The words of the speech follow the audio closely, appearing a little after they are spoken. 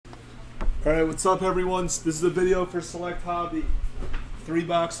Alright, what's up everyone? This is a video for Select Hobby.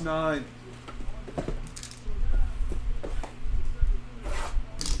 3-box 9.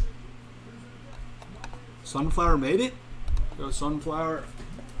 Sunflower made it? Go Sunflower.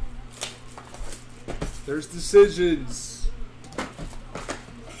 There's decisions.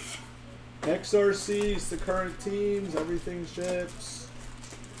 XRCs, the current teams, everything ships.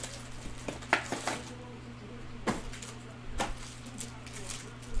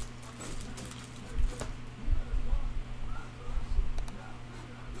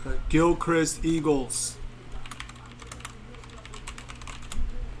 Gilchrist Eagles.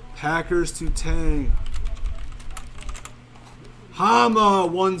 Packers to Tang. Hama,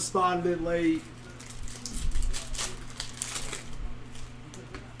 one spotted it late.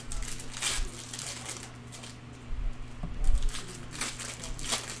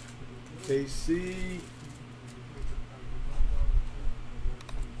 KC.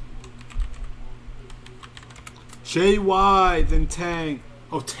 JY, then Tang.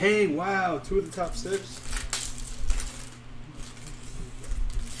 Oh, Tang, wow, 2 of the top 6.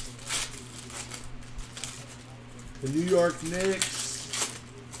 The New York Knicks.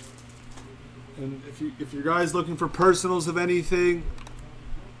 And if you guys looking for personals of anything,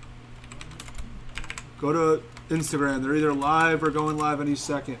 go to Instagram. They're either live or going live any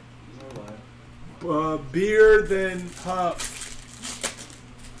second. Beer, then Hup.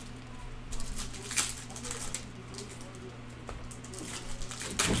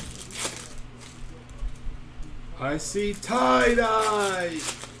 I see tie-dye.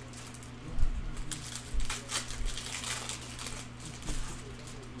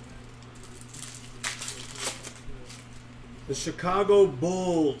 The Chicago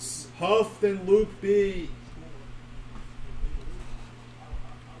Bulls. Huff and Luke B.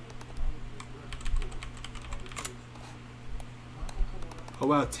 Oh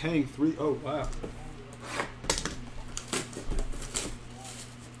wow, Tang 3. Oh wow.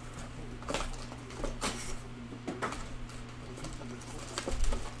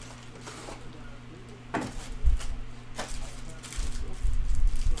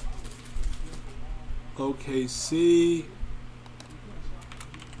 OKC.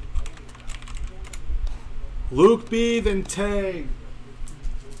 Luke B, then Tang.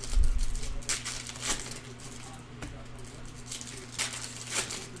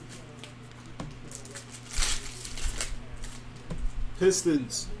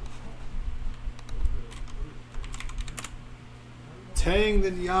 Pistons. Tang,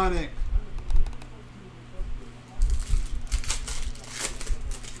 then Yannick.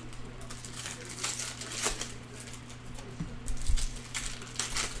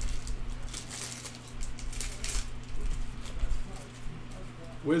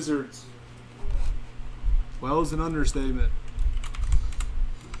 Wizards. Well is an understatement.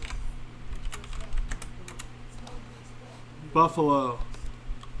 Buffalo.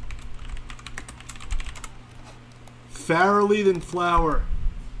 Farrelly, then Flower.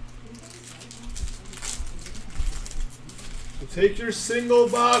 So take your single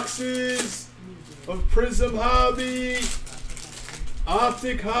boxes of Prism Hobby,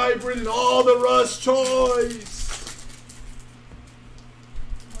 Optic Hybrid, and all the Rush Choice.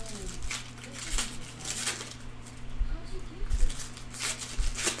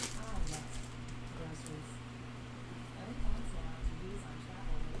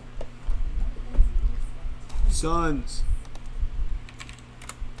 Suns.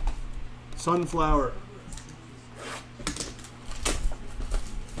 Sunflower.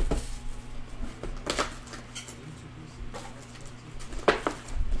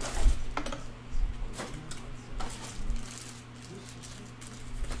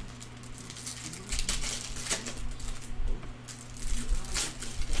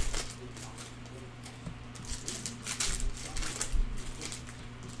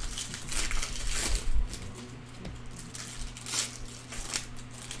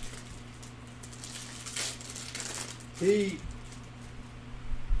 Heat.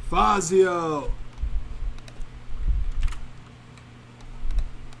 Fazio.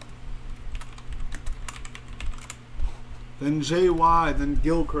 Then JY, then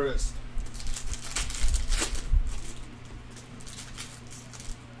Gilchrist.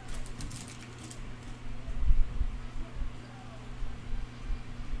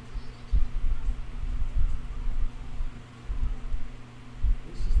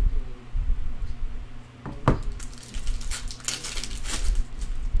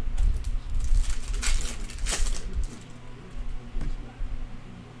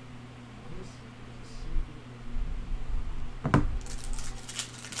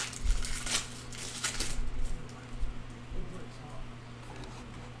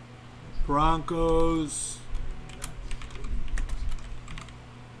 Broncos.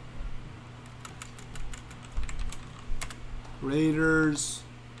 Raiders.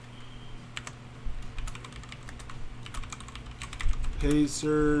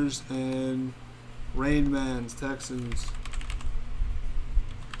 Pacers and Rainmans, Texans.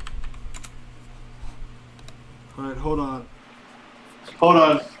 All right, hold on. Hold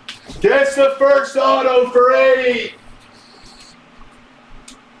on. Guess the first auto for 8.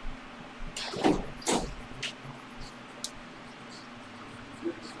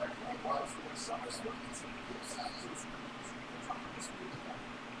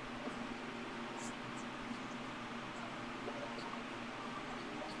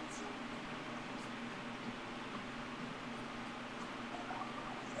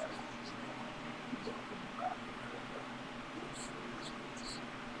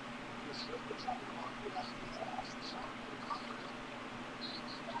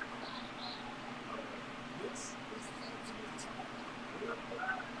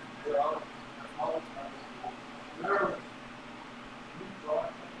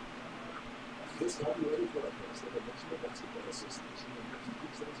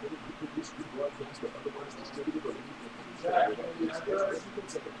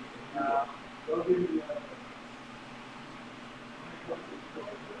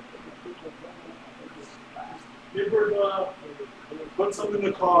 Put some in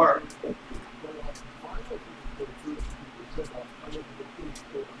the car.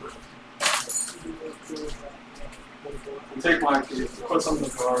 Take my keys. Put some in the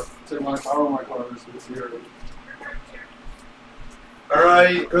car. Take my car. My car is here. All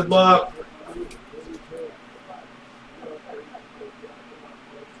right. Good luck.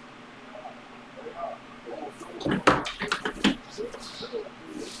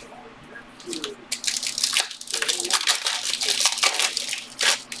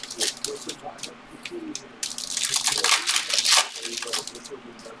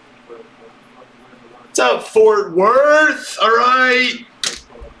 What's up, Fort Worth? All right.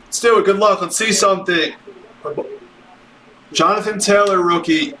 Let's do it. Good luck. Let's see something. Jonathan Taylor,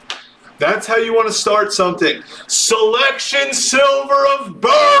 rookie. That's how you want to start something. Selection silver of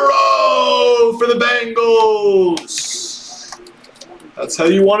Burrow for the Bengals. That's how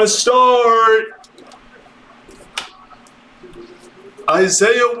you want to start.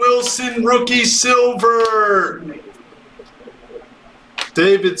 Isaiah Wilson, rookie silver.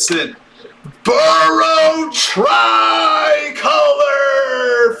 Davidson. Burrow tricolor.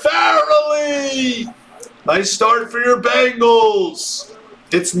 Farrelly. Nice start for your Bengals.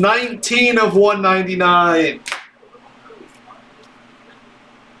 It's 19 of 199.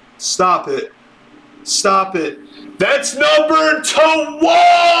 Stop it. Stop it. That's number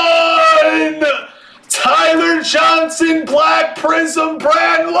 /1. Tyler Johnson Black Prism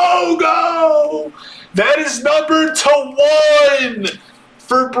brand logo. That is number /1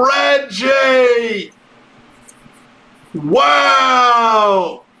 for Brad J.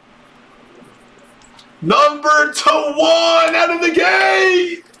 Wow. Number /1 out of the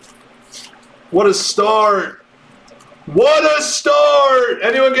gate. What a start. What a start.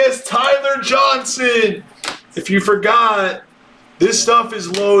 Anyone guess Tyler Johnson? If you forgot, this stuff is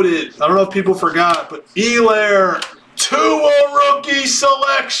loaded. I don't know if people forgot, but Elair, Tua rookie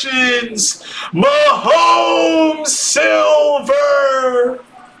selections, Mahomes silver.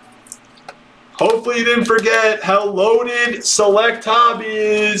 Hopefully you didn't forget how loaded Select Hobby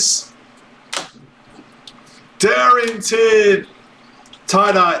is. Darrington,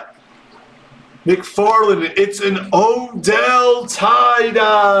 tie-dye. McFarland, it's an Odell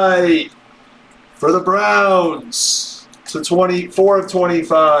tie-dye for the Browns. So 24 of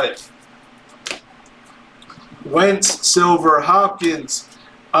 25. Wentz, silver. Hopkins,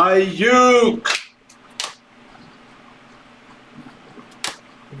 Ayuk.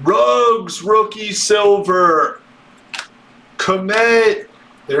 Ruggs, rookie, silver. Komet,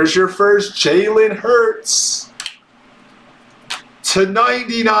 there's your first Jalen Hurts.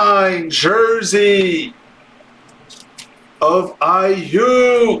 /99 jersey of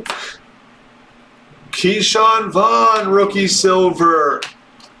Ayuk. Keyshawn Vaughn, rookie silver.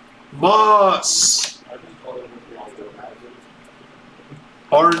 Moss.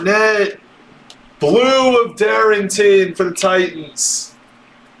 Arnett. Blue of Darrington for the Titans.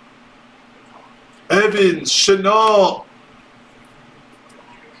 Evans. Chenault.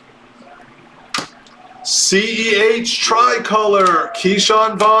 CEH tricolor.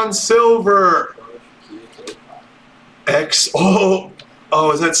 Keyshawn Vaughn silver. Oh,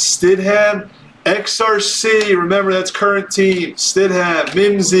 is that Stidham? XRC, remember that's current team. Stidham,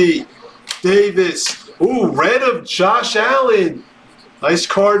 Mimsy, Davis. Ooh, red of Josh Allen. Nice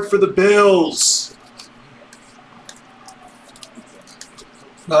card for the Bills.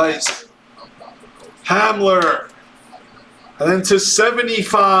 Nice. Hamler. And then to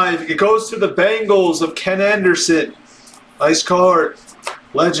 75, it goes to the Bengals of Ken Anderson. Nice card.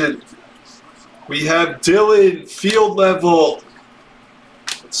 Legend. We have Dylan, field level.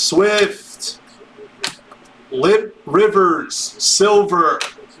 Swift. Lip Rivers, silver.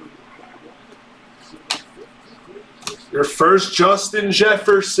 Your first Justin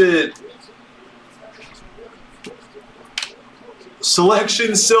Jefferson.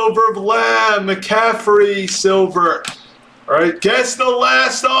 Selection silver of Lamb, McCaffrey, silver. All right, guess the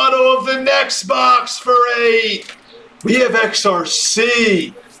last auto of the next box for 8. We have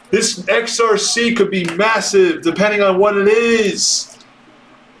XRC. This XRC could be massive depending on what it is.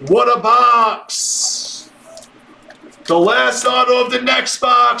 What a box. The last auto of the next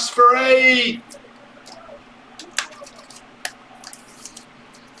box for 8.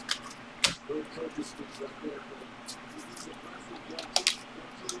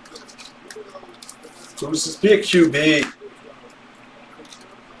 So this is be a QB.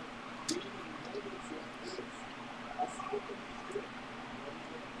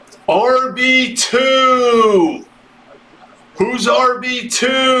 RB2. Who's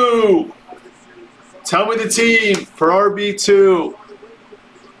RB2? Tell me the team for RB2.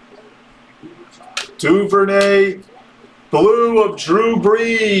 Duvernay. Blue of Drew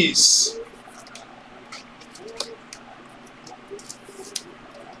Brees.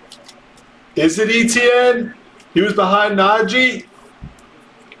 Is it ETN? He was behind Najee?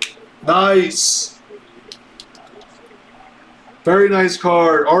 Nice. Very nice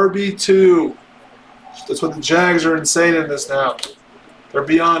card. RB2. That's what the Jags are insane in this now. They're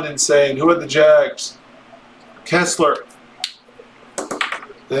beyond insane. Who had the Jags? Kessler.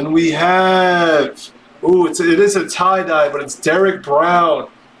 Then we have... Ooh, it is a tie-dye, but it's Derek Brown.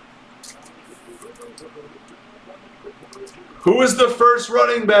 Who is the first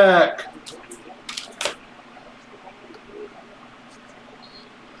running back?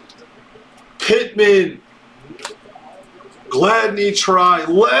 Pittman. Gladney try.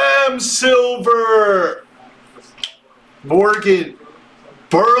 Lamb silver. Morgan.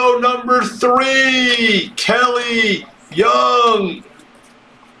 Burrow number 3. Kelly. Young.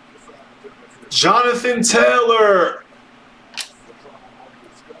 Jonathan Taylor.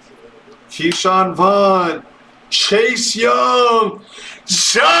 Keyshawn Vaughn. Chase Young.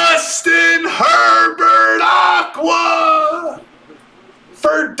 Justin Herbert Aqua.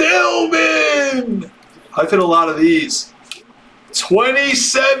 For Dillman. I've hit a lot of these.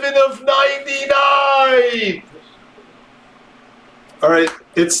 27 of 99. All right,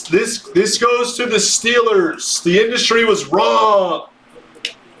 it's this goes to the Steelers. The industry was wrong.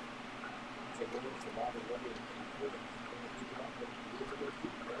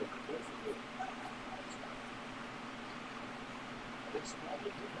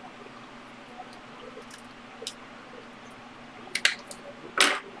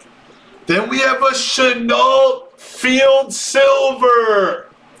 Then we have a Chenault Field Silver.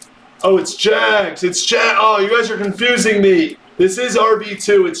 Oh, it's Jags. It's Jag. Oh, you guys are confusing me. This is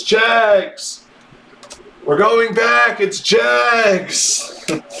RB2. It's Jags. We're going back. It's Jags.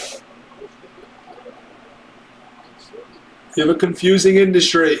 You have a confusing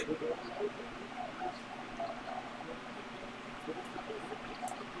industry.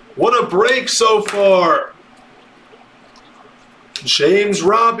 What a break so far. James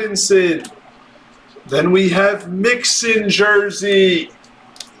Robinson. Then we have Mixon jersey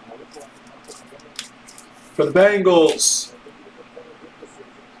for the Bengals.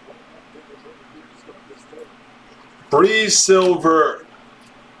 Breeze silver.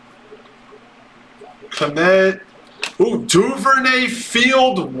 Komet. Ooh, Duvernay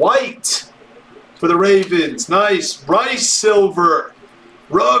field white for the Ravens. Nice. Rice silver.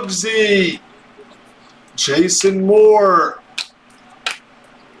 Ruggsy. Jason Moore.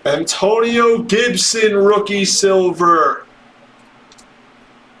 Antonio Gibson, rookie silver.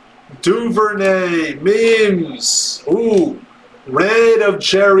 Duvernay, Mims. Ooh, red of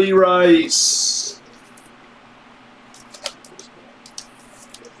Jerry Rice.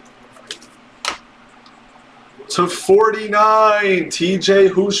 To 49, TJ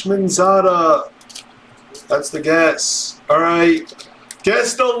Houshmandzadeh. That's the guess. All right.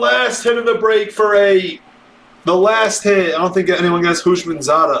 Guess the last hit of the break for 8. The last hit, I don't think anyone guessed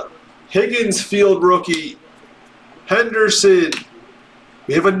Houshmandzadeh. Higgins field rookie. Henderson.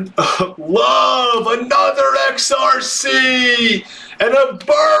 We have a Love, another XRC. And a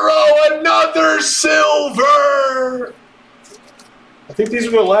Burrow, another silver. I think these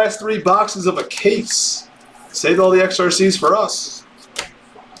are the last 3 boxes of a case. Saved all the XRCs for us.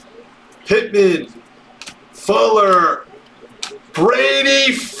 Pittman, Fuller,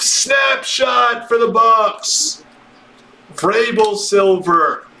 Brady snapshot for the Bucks. Vrabel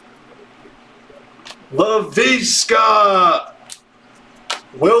silver. LaVisca.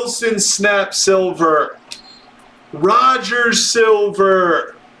 Wilson snap silver. Rogers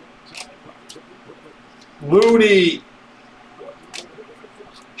silver. Mooney.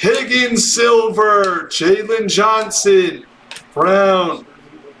 Higgins silver. Jalen Johnson. Brown.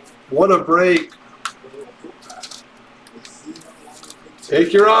 What a break.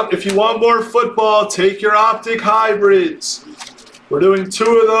 Take your if you want more football, take your optic hybrids. We're doing 2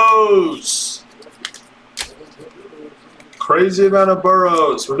 of those. Crazy amount of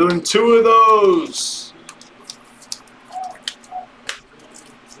Burrows. We're doing 2 of those.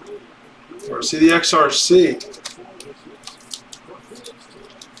 Or see the XRC.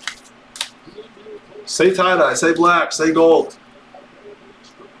 Say tie-dye, say black, say gold.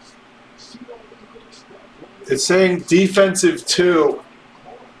 It's saying defensive 2.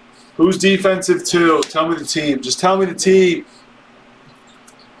 Who's defensive 2? Tell me the team. Just tell me the team.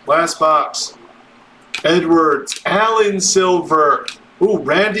 Last box. Edwards. Allen silver. Ooh,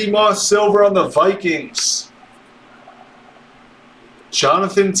 Randy Moss silver on the Vikings.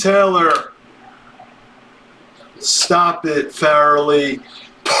 Jonathan Taylor. Stop it, Farrelly.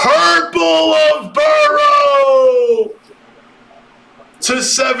 Purple of Burrow!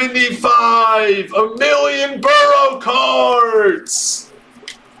 /75. 1,000,000 Burrow cards.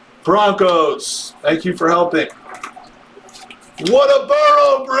 Broncos, thank you for helping. What a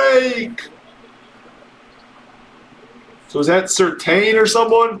Burrow break! So is that Surtain or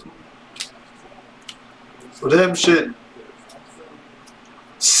someone? Redemption.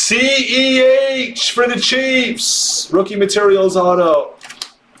 CEH for the Chiefs. Rookie materials auto.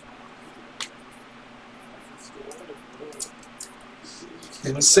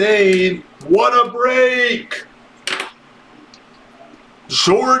 Insane. What a break!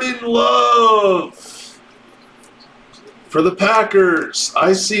 Jordan Love for the Packers.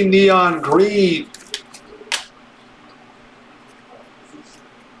 I see neon green.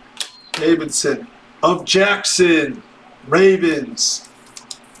 Davidson of Jackson. Ravens.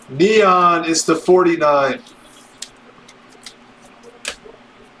 Neon is the 49.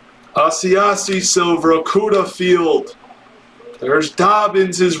 Asiasi silver. Okuda Field. There's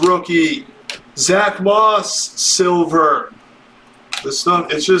Dobbins, his rookie. Zach Moss silver. The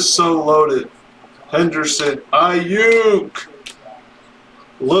stuff, it's just so loaded. Henderson, Ayuk,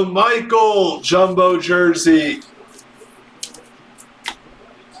 LaMichael, jumbo jersey.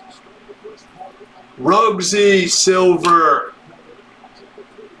 Ruggsy, silver.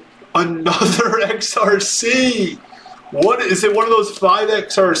 Another XRC. What is it? One of those 5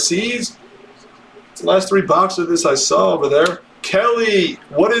 XRCs? It's the last 3 boxes of this I saw over there. Kelly,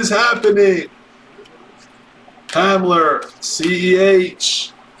 what is happening? Hamler,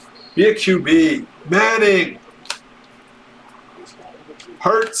 CEH, be a QB. Manning,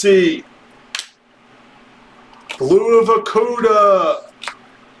 Hurtsy, Blue of Akuda,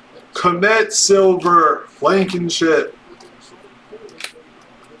 Komet silver, Blankenship,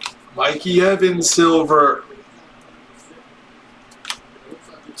 Mikey Evans silver,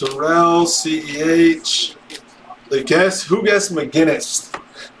 Darrell, CEH. Who guessed McGinnis?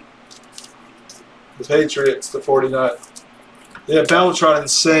 The Patriots, the 49. Yeah, Beltron,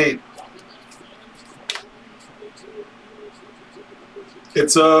 insane.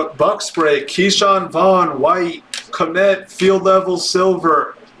 It's a Bucks break. Keyshawn Vaughn, white. Komet, field level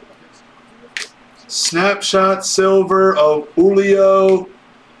silver. Snapshot silver of Julio,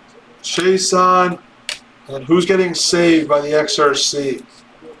 Chason. And who's getting saved by the XRC?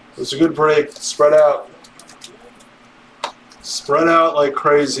 It's a good break. Spread out. Spread out like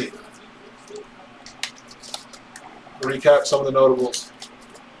crazy. Recap some of the notables.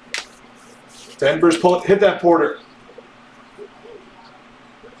 Denver's hit that Porter.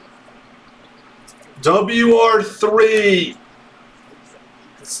 WR3.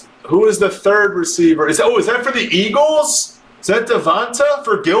 Who is the 3rd receiver? Is that for the Eagles? Is that Devonta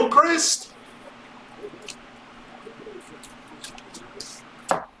for Gilchrist?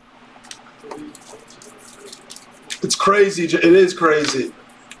 It's crazy. It is crazy.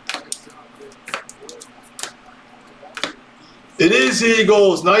 It is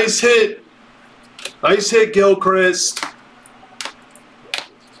Eagles. Nice hit. Nice hit, Gilchrist.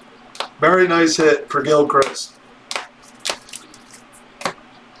 Very nice hit for Gilchrist.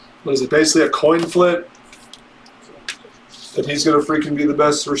 What is it? Basically a coin flip? That he's going to freaking be the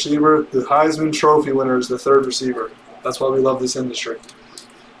best receiver? The Heisman Trophy winner is the 3rd receiver. That's why we love this industry.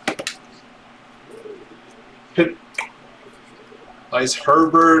 Hit. Nice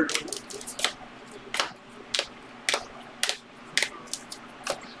Herbert.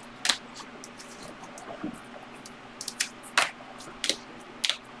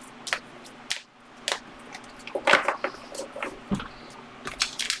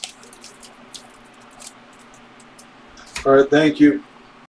 All right, thank you.